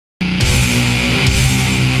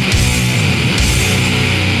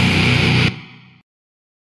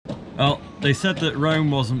They said that Rome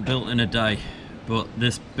wasn't built in a day, but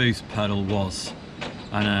this boost pedal was.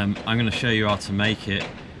 And I'm going to show you how to make it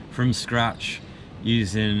from scratch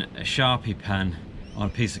using a Sharpie pen on a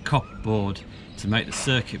piece of copper board to make the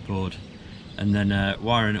circuit board, and then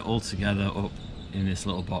wiring it all together up in this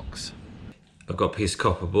little box. I've got a piece of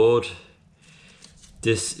copper board.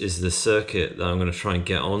 This is the circuit that I'm going to try and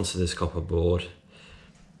get onto this copper board.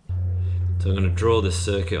 So I'm going to draw this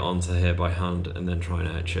circuit onto here by hand and then try and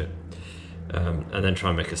etch it. And then try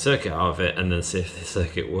and make a circuit out of it and then see if the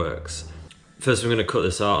circuit works. First I'm going to cut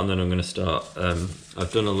this out and then I'm going to start.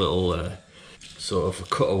 I've done a little sort of a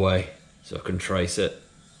cutaway so I can trace it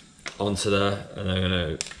onto there, and I'm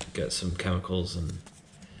going to get some chemicals and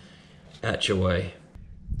etch away.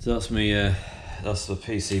 So that's me, that's the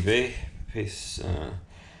PCB piece. I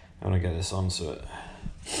want to get this onto it.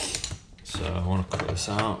 So I want to cut this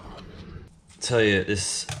out. I tell you,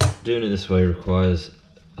 doing it this way requires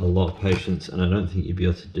a lot of patience, and I don't think you'd be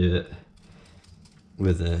able to do it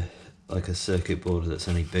with like a circuit board that's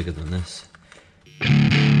any bigger than this.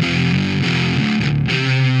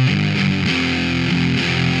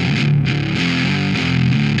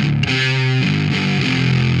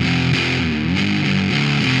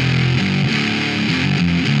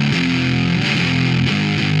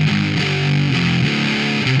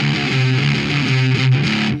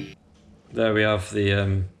 There we have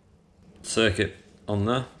the circuit on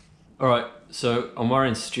there. Alright, so I'm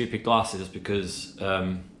wearing stupid glasses because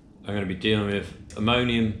I'm going to be dealing with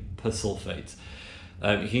ammonium persulfate.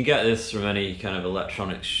 You can get this from any kind of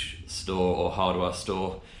electronics store or hardware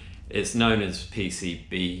store. It's known as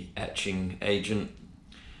PCB etching agent.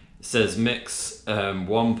 It says mix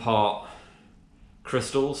 1 part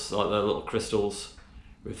crystals, like they're little crystals,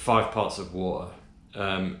 with 5 parts of water.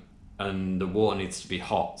 And the water needs to be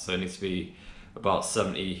hot, so it needs to be about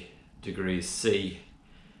 70 degrees C,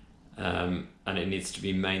 and it needs to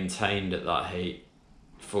be maintained at that heat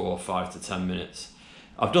for 5 to 10 minutes.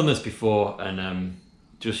 I've done this before, and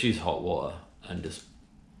just use hot water and just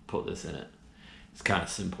put this in it. It's kind of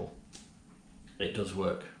simple. It does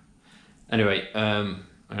work. Anyway, I'm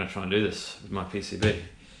going to try and do this with my PCB.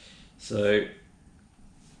 So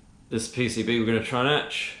this PCB we're going to try and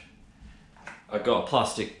etch. I've got a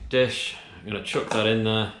plastic dish. I'm going to chuck that in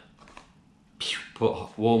there,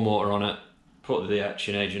 put warm water on it, put the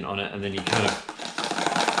etching agent on it, and then you kind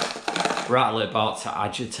of rattle it about to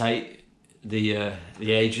agitate the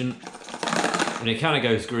agent. And it kind of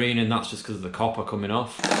goes green, and that's just because of the copper coming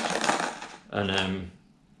off. And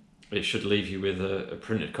it should leave you with a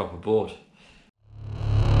printed copper board.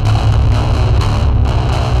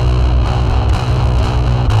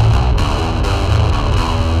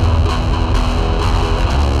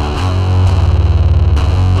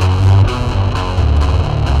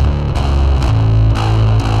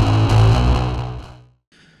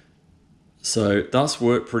 So that's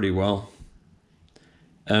worked pretty well.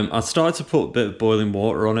 I started to put a bit of boiling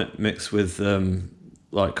water on it mixed with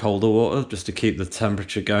like colder water just to keep the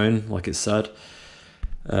temperature going like it said.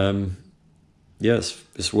 Yeah,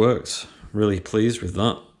 it's worked. Really pleased with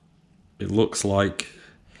that. It looks like,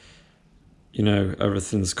 you know,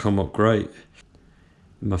 everything's come up great.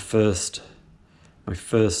 My first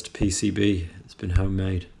PCB has been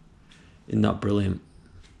homemade. Isn't that brilliant?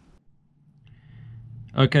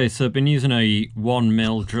 Okay, so I've been using a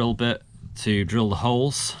 1mm drill bit to drill the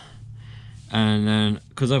holes, and then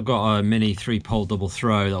because I've got a mini 3-pole double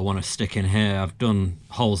throw that I want to stick in here, I've done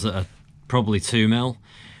holes that are probably 2mm,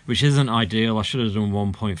 which isn't ideal. I should have done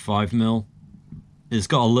 1.5mm. It's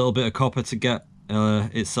got a little bit of copper to get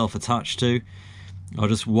itself attached to. I'll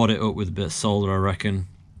just wad it up with a bit of solder, I reckon.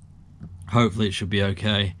 Hopefully it should be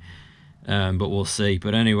okay, but we'll see.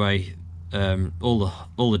 But anyway, all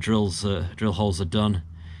the drill holes are done,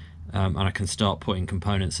 and I can start putting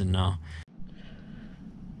components in now.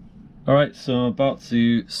 Alright, so I'm about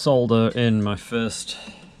to solder in my first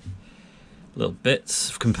little bits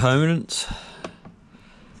of component.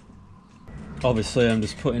 Obviously I'm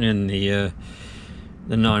just putting in the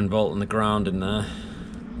 9V and the ground in there.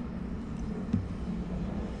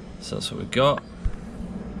 So that's what we've got.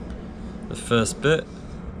 The first bit,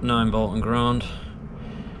 9V and ground.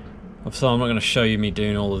 So I'm not going to show you me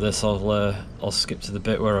doing all of this. I'll skip to the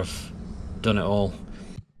bit where I've done it all.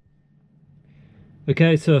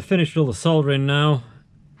 Okay, so I've finished all the soldering now,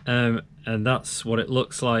 and that's what it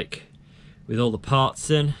looks like with all the parts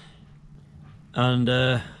in. And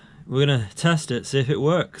we're going to test it, see if it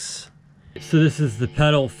works. So this is the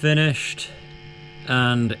pedal finished,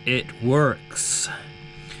 and it works.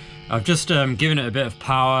 I've just given it a bit of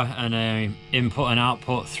power and input and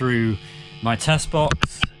output through my test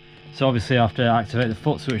box. So obviously I have to activate the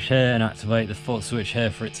foot switch here and activate the foot switch here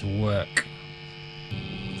for it to work.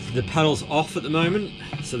 The pedal's off at the moment,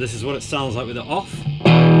 so this is what it sounds like with it off.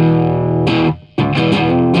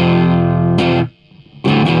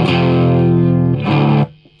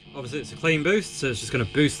 Obviously it's a clean boost, so it's just going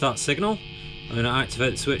to boost that signal. I'm going to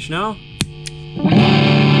activate the switch now.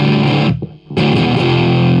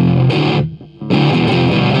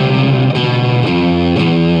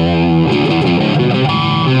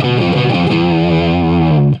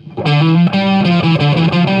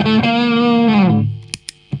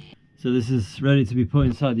 So this is ready to be put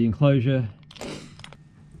inside the enclosure,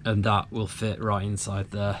 and that will fit right inside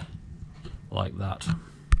there, like that.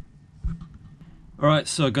 Alright,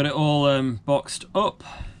 so I got it all boxed up.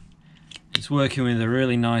 It's working with a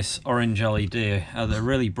really nice orange LED. They're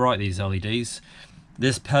really bright, these LEDs.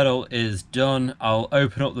 This pedal is done. I'll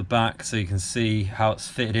open up the back so you can see how it's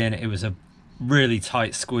fitted in. It was a really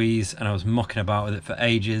tight squeeze and I was mucking about with it for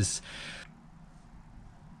ages.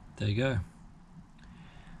 There you go.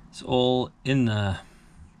 It's all in there.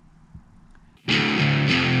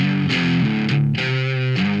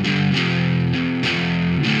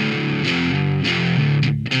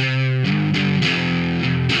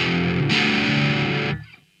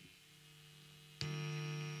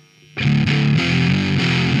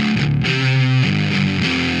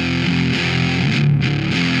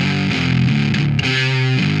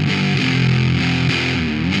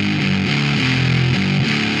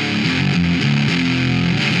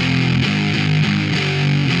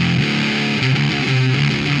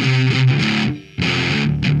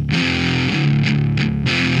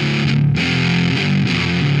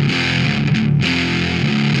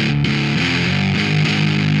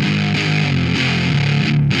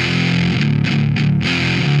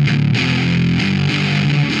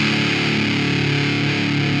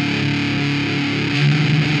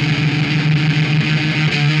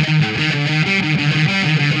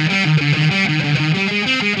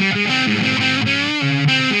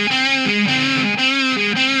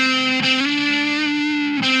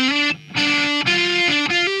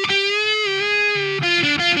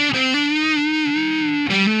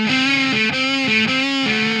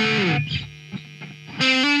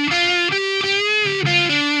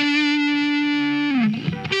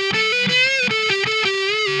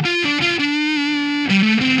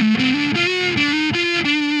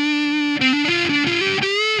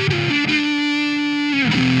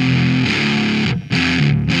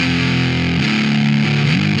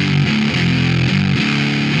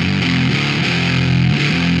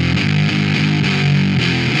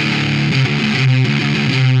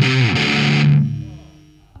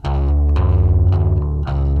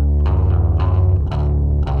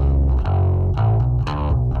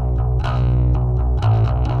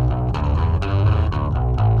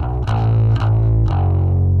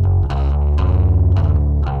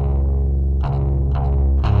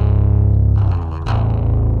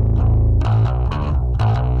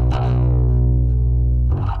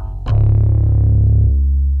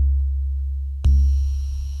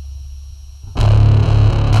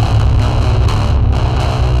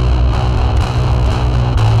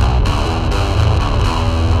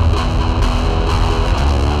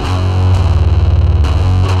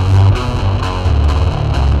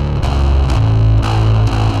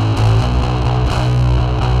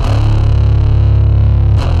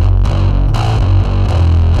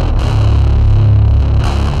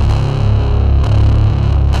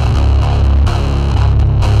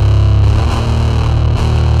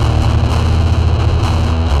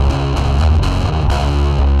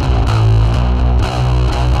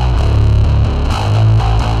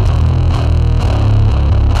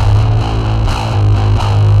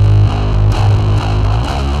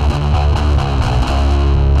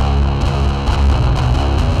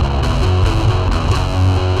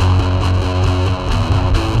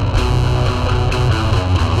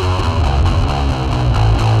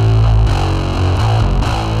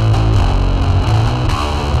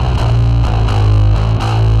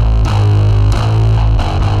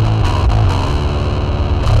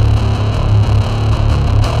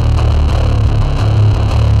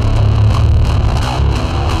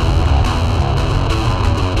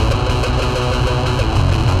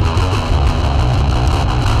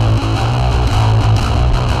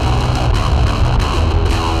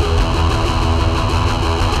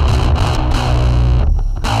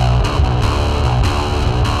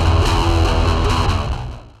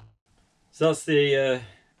 So that's the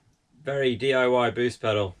very DIY boost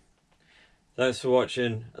pedal. Thanks for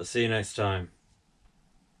watching. I'll see you next time.